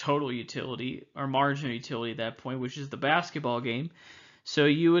highest total utility or marginal utility at that point, which is the basketball game. So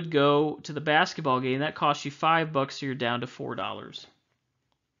you would go to the basketball game. That costs you $5, so you're down to $4.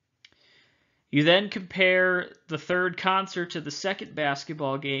 You then compare the third concert to the second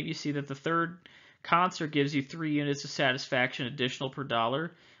basketball game. You see that the third concert gives you 3 units of satisfaction additional per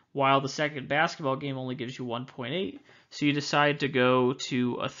dollar, while the second basketball game only gives you 1.8. So you decide to go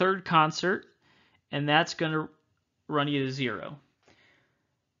to a third concert, and that's going to run you to 0.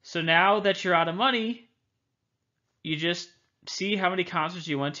 So now that you're out of money, you just see how many concerts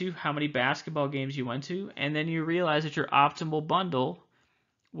you went to, how many basketball games you went to, and then you realize that your optimal bundle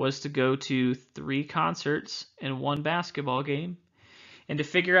was to go to 3 concerts and 1 basketball game. And to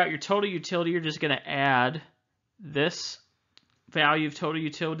figure out your total utility, you're just going to add this value of total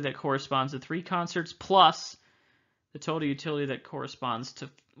utility that corresponds to 3 concerts plus the total utility that corresponds to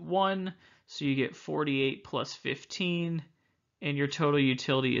 1. So you get 48 plus 15, and your total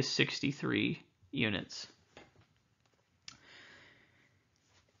utility is 63 units.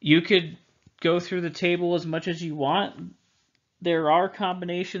 You could go through the table as much as you want. There are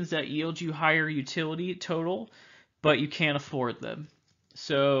combinations that yield you higher utility total, but you can't afford them.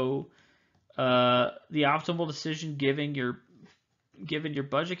 So the optimal decision given your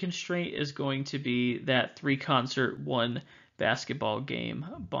budget constraint is going to be that 3 concert, 1 basketball game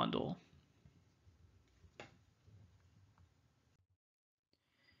bundle.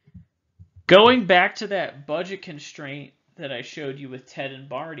 Going back to that budget constraint that I showed you with Ted and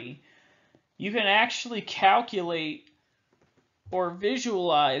Barney, you can actually calculate or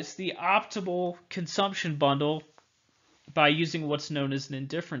visualize the optimal consumption bundle by using what's known as an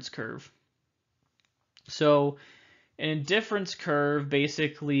indifference curve. So an indifference curve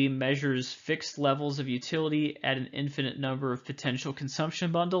basically measures fixed levels of utility at an infinite number of potential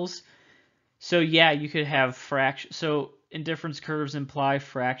consumption bundles. So yeah, you could have fractions. So indifference curves imply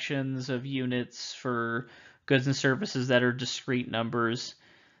fractions of units for goods and services that are discrete numbers.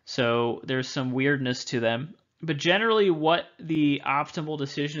 So there's some weirdness to them. But generally what the optimal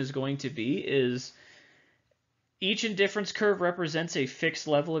decision is going to be is each indifference curve represents a fixed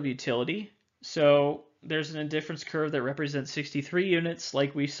level of utility. So there's an indifference curve that represents 63 units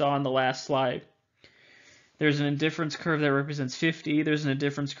like we saw in the last slide. There's an indifference curve that represents 50. There's an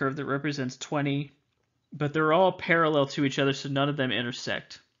indifference curve that represents 20. But they're all parallel to each other, so none of them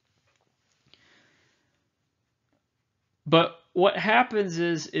intersect. But what happens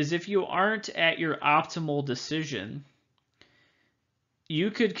is if you aren't at your optimal decision,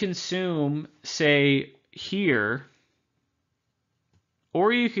 you could consume, say, here,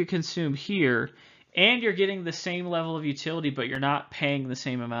 or you could consume here, and you're getting the same level of utility, but you're not paying the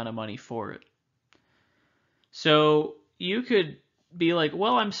same amount of money for it. So you could be like,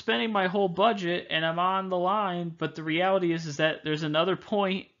 well, I'm spending my whole budget and I'm on the line, but the reality is that there's another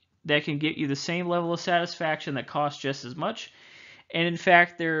point that can get you the same level of satisfaction that costs just as much. And in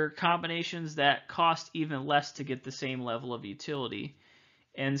fact, there are combinations that cost even less to get the same level of utility.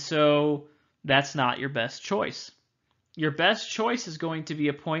 And so that's not your best choice. Your best choice is going to be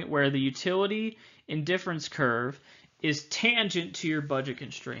a point where the utility indifference curve is tangent to your budget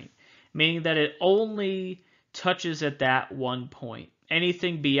constraint, meaning that it only touches at that one point.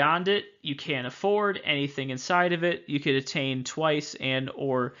 Anything beyond it, you can't afford. Anything inside of it, you could attain twice and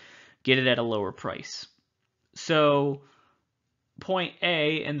or get it at a lower price. So point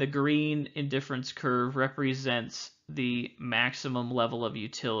A in the green indifference curve represents the maximum level of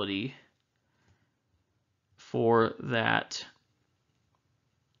utility for that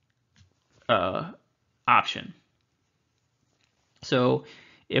option. So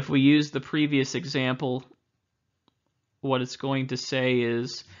if we use the previous example, what it's going to say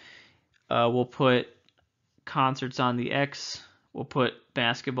is we'll put concerts on the X, we'll put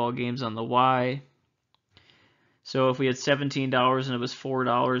basketball games on the Y. So if we had $17 and it was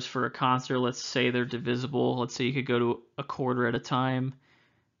 $4 for a concert, let's say they're divisible. Let's say you could go to a quarter at a time.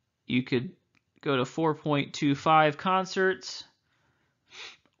 You could go to 4.25 concerts,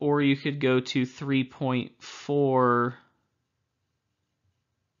 or you could go to 3.4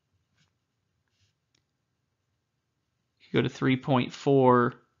 go to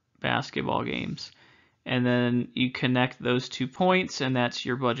 3.4 basketball games. And then you connect those 2 points, and that's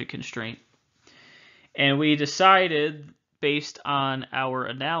your budget constraint. And we decided, based on our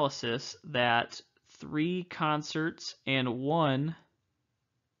analysis, that 3 concerts and 1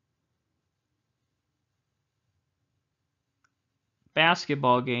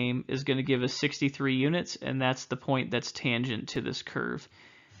 basketball game is going to give us 63 units, and that's the point that's tangent to this curve.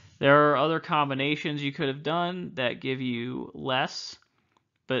 There are other combinations you could have done that give you less,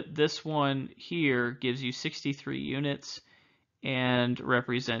 but this one here gives you 63 units and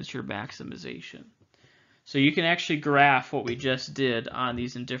represents your maximization. So you can actually graph what we just did on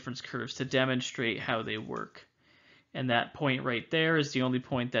these indifference curves to demonstrate how they work. And that point right there is the only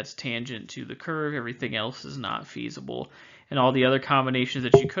point that's tangent to the curve. Everything else is not feasible. And all the other combinations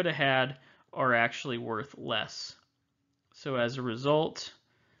that you could have had are actually worth less. So as a result,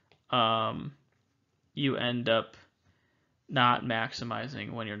 you end up not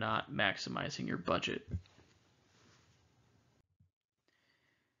maximizing when you're not maximizing your budget.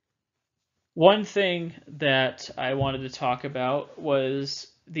 One thing that I wanted to talk about was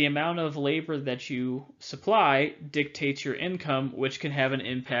the amount of labor that you supply dictates your income, which can have an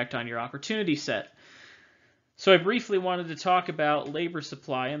impact on your opportunity set. So I briefly wanted to talk about labor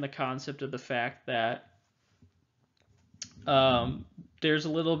supply and the concept of the fact that there's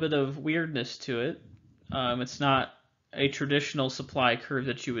a little bit of weirdness to it. It's not a traditional supply curve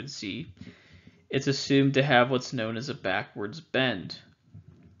that you would see. It's assumed to have what's known as a backwards bend.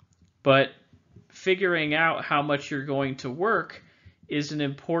 But figuring out how much you're going to work is an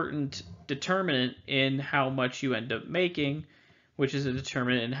important determinant in how much you end up making, which is a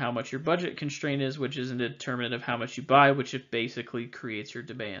determinant in how much your budget constraint is, which is a determinant of how much you buy, which it basically creates your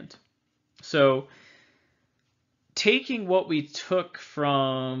demand. So taking what we took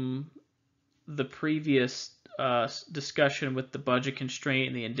from the previous discussion with the budget constraint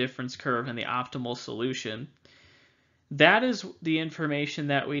and the indifference curve and the optimal solution, that is the information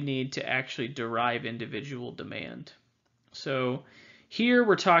that we need to actually derive individual demand. So here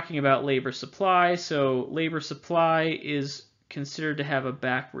we're talking about labor supply. So labor supply is considered to have a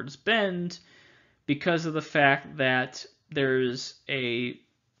backwards bend because of the fact that there's a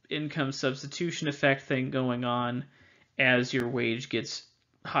income substitution effect thing going on as your wage gets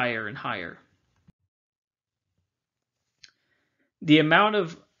higher and higher. The amount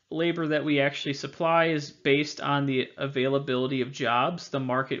of labor that we actually supply is based on the availability of jobs, the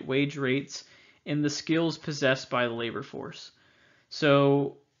market wage rates, and the skills possessed by the labor force.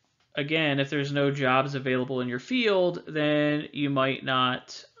 So again, if there's no jobs available in your field, then you might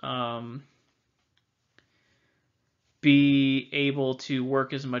not be able to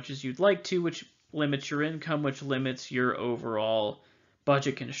work as much as you'd like to, which limits your income, which limits your overall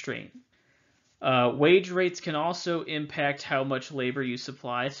budget constraint. Wage rates can also impact how much labor you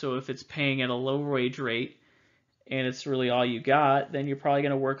supply. So if it's paying at a low wage rate and it's really all you got, then you're probably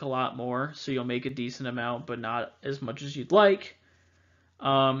going to work a lot more. So you'll make a decent amount, but not as much as you'd like.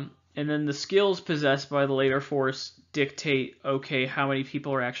 And then the skills possessed by the labor force dictate, okay, how many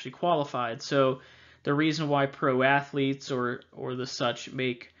people are actually qualified. So the reason why pro athletes or the such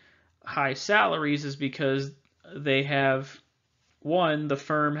make high salaries is because they have, one, the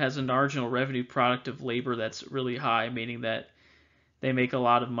firm has a marginal revenue product of labor that's really high, meaning that they make a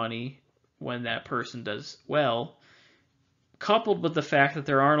lot of money when that person does well, coupled with the fact that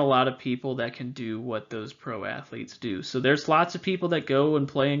there aren't a lot of people that can do what those pro athletes do. So there's lots of people that go and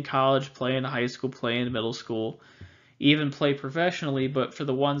play in college, play in high school, play in middle school, even play professionally, but for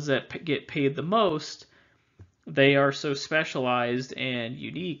the ones that get paid the most, they are so specialized and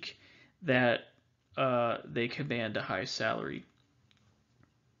unique that they command a high salary.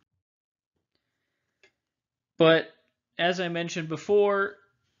 But as I mentioned before,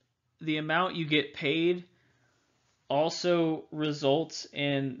 the amount you get paid also results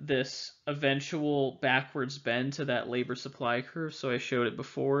in this eventual backwards bend to that labor supply curve. So I showed it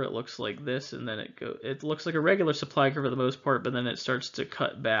before. It looks like this, and then it looks like a regular supply curve for the most part, but then it starts to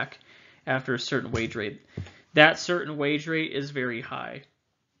cut back after a certain wage rate. That certain wage rate is very high.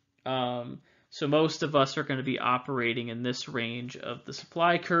 So most of us are going to be operating in this range of the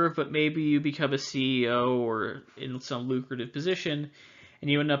supply curve, but maybe you become a CEO or in some lucrative position and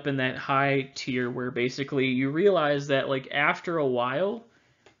you end up in that high tier where basically you realize that like after a while,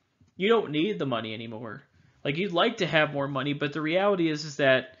 you don't need the money anymore. Like you'd like to have more money, but the reality is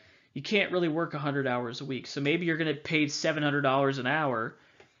that you can't really work 100 hours a week. So maybe you're going to get paid $700 an hour,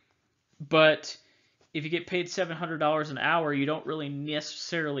 but if you get paid $700 an hour, you don't really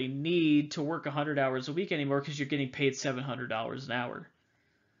necessarily need to work 100 hours a week anymore because you're getting paid $700 an hour.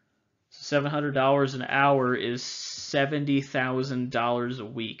 So $700 an hour is $70,000 a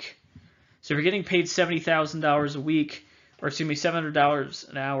week. So if you're getting paid $70,000 a week, or excuse me, $700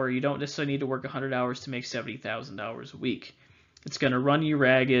 an hour, you don't necessarily need to work 100 hours to make $70,000 a week. It's going to run you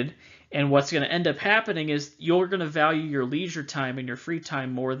ragged, and what's going to end up happening is you're going to value your leisure time and your free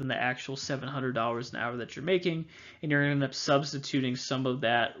time more than the actual $700 an hour that you're making, and you're going to end up substituting some of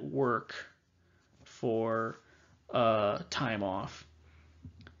that work for time off.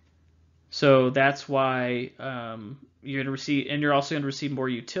 So that's why you're going to receive, and you're also going to receive more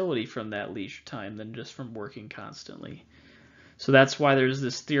utility from that leisure time than just from working constantly. So that's why there's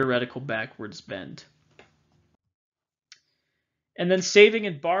this theoretical backwards bend. And then saving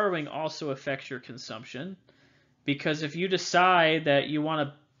and borrowing also affects your consumption, because if you decide that you want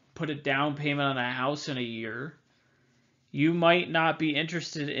to put a down payment on a house in a year, you might not be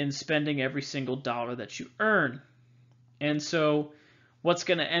interested in spending every single dollar that you earn. And so what's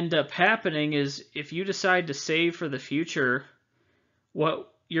going to end up happening is if you decide to save for the future,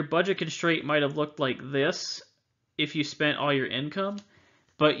 what your budget constraint might have looked like this if you spent all your income,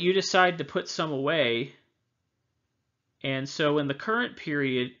 but you decide to put some away. And so in the current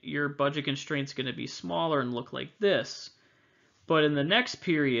period, your budget constraint is going to be smaller and look like this. But in the next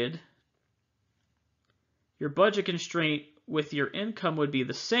period, your budget constraint with your income would be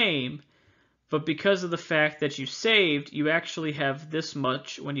the same, but because of the fact that you saved, you actually have this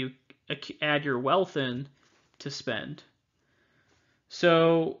much when you add your wealth in to spend.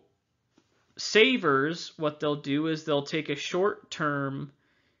 So savers, what they'll do is they'll take a short-term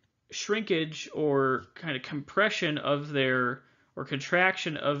shrinkage or kind of compression of their, or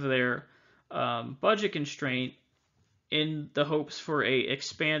contraction of their budget constraint in the hopes for a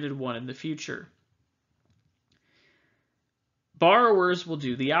expanded one in the future. Borrowers will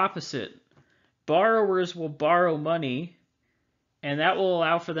do the opposite. Borrowers will borrow money, and that will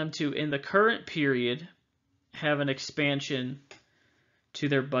allow for them to, in the current period, have an expansion to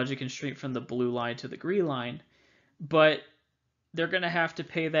their budget constraint from the blue line to the green line. But they're going to have to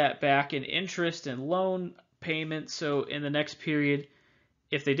pay that back in interest and loan payments. So in the next period,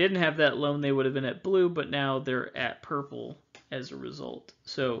 if they didn't have that loan, they would have been at blue, but now they're at purple as a result.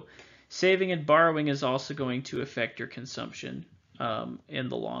 So saving and borrowing is also going to affect your consumption in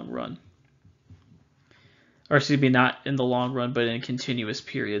the long run. Or excuse me, not in the long run, but in a continuous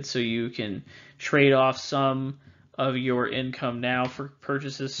period. So you can trade off some of your income now for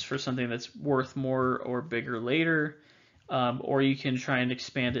purchases for something that's worth more or bigger later. Or you can try and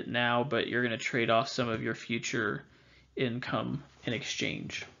expand it now, but you're going to trade off some of your future income in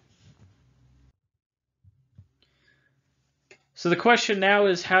exchange. So the question now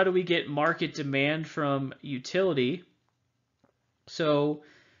is, how do we get market demand from utility? So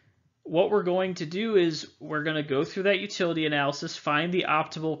what we're going to do is we're going to go through that utility analysis, find the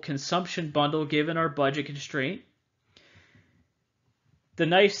optimal consumption bundle given our budget constraint. The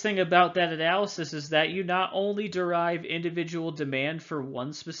nice thing about that analysis is that you not only derive individual demand for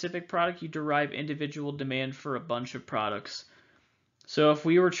one specific product, you derive individual demand for a bunch of products. So if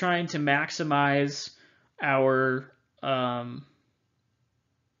we were trying to maximize our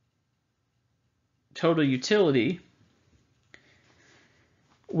total utility,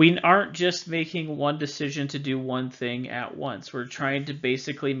 we aren't just making one decision to do one thing at once. We're trying to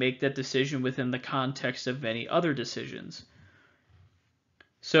basically make that decision within the context of many other decisions.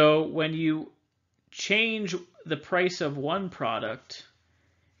 So when you change the price of one product,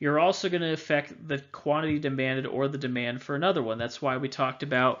 you're also going to affect the quantity demanded or the demand for another one. That's why we talked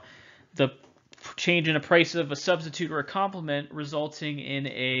about the change in the price of a substitute or a complement resulting in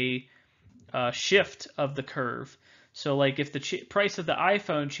a shift of the curve. So like if the price of the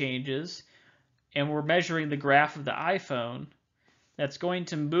iPhone changes and we're measuring the graph of the iPhone, that's going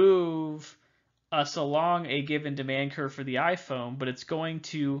to move us along a given demand curve for the iPhone, but it's going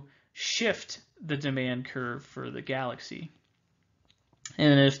to shift the demand curve for the Galaxy.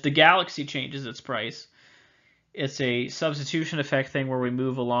 And if the Galaxy changes its price, it's a substitution effect thing where we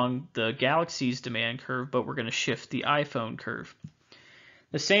move along the Galaxy's demand curve, but we're going to shift the iPhone curve.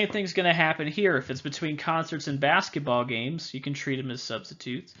 The same thing's going to happen here. If it's between concerts and basketball games, you can treat them as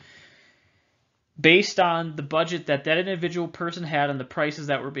substitutes. Based on the budget that that individual person had and the prices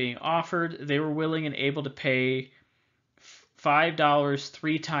that were being offered, they were willing and able to pay $5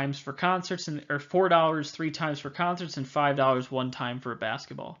 three times for concerts, or $4 three times for concerts, and $5 one time for a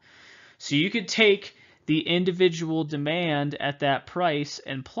basketball. So you could take the individual demand at that price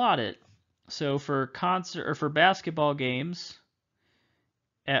and plot it. So for concert or for basketball games,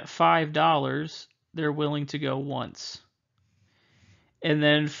 at $5, they're willing to go once. And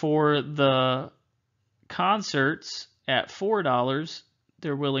then for the concerts at $4,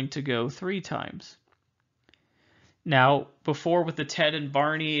 they're willing to go three times. Now, before with the Ted and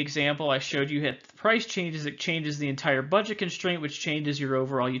Barney example, I showed you if the price changes, it changes the entire budget constraint, which changes your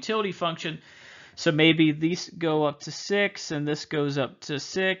overall utility function. So maybe these go up to 6 and this goes up to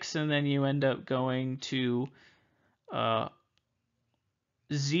 6, and then you end up going to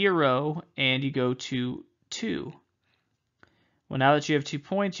 0 and you go to 2. Well, now that you have 2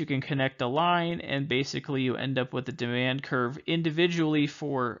 points, you can connect a line, and basically you end up with a demand curve individually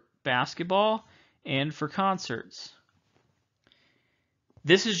for basketball and for concerts.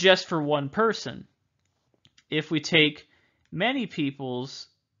 This is just for one person. If we take many people's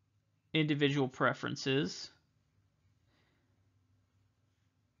individual preferences,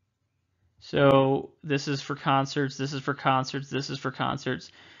 So this is for concerts, this is for concerts, this is for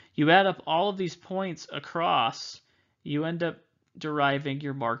concerts. You add up all of these points across, you end up deriving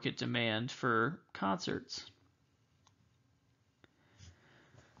your market demand for concerts.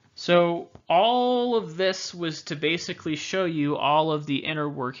 So all of this was to basically show you all of the inner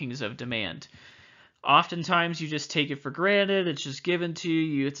workings of demand. Oftentimes you just take it for granted, it's just given to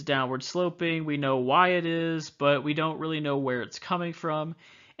you, it's downward sloping, we know why it is, but we don't really know where it's coming from.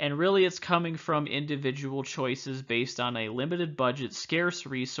 And really it's coming from individual choices based on a limited budget, scarce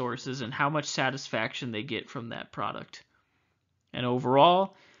resources, and how much satisfaction they get from that product. And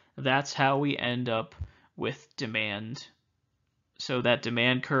overall, that's how we end up with demand. So that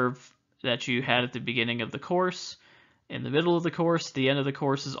demand curve that you had at the beginning of the course, in the middle of the course, the end of the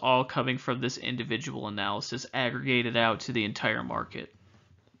course is all coming from this individual analysis aggregated out to the entire market.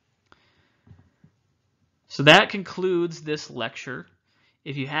 So that concludes this lecture.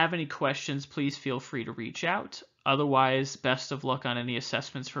 If you have any questions, please feel free to reach out. Otherwise, best of luck on any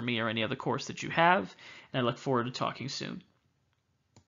assessments for me or any other course that you have, and I look forward to talking soon.